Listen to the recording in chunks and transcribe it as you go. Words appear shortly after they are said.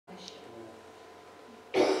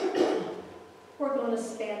going to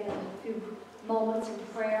spend a few moments in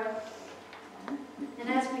prayer. And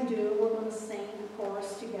as we do, we're going to sing the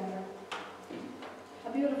chorus together. A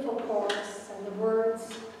beautiful chorus, and the words,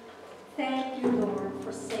 "Thank you, Lord,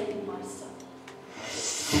 for saving my soul."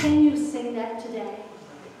 Can you sing that today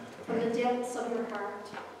from the depths of your heart?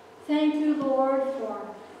 Thank you, Lord,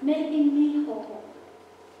 for making me whole.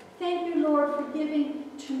 Thank you, Lord, for giving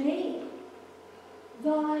to me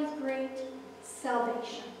thy great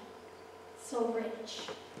salvation, so rich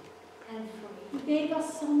and free. He gave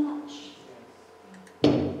us so much,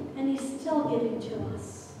 and he's still giving to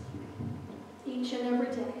us each and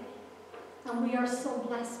every day. And we are so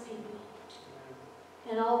blessed people.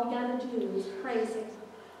 And all we got to do is praise him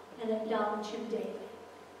and acknowledge him daily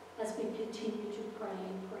as we continue to pray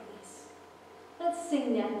and praise. Let's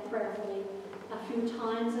sing that prayerfully a few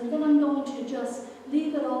times, and then I'm going to just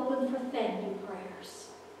leave it open for thank you prayers.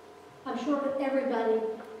 I'm sure that everybody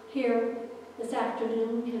here this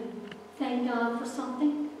afternoon can thank God for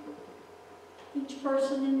something. Each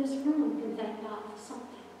person in this room can thank God for something.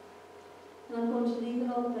 And I'm going to leave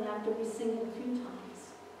it open after we sing it a few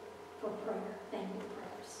times for prayer. Thank you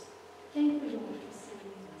prayers. Thank you, Lord.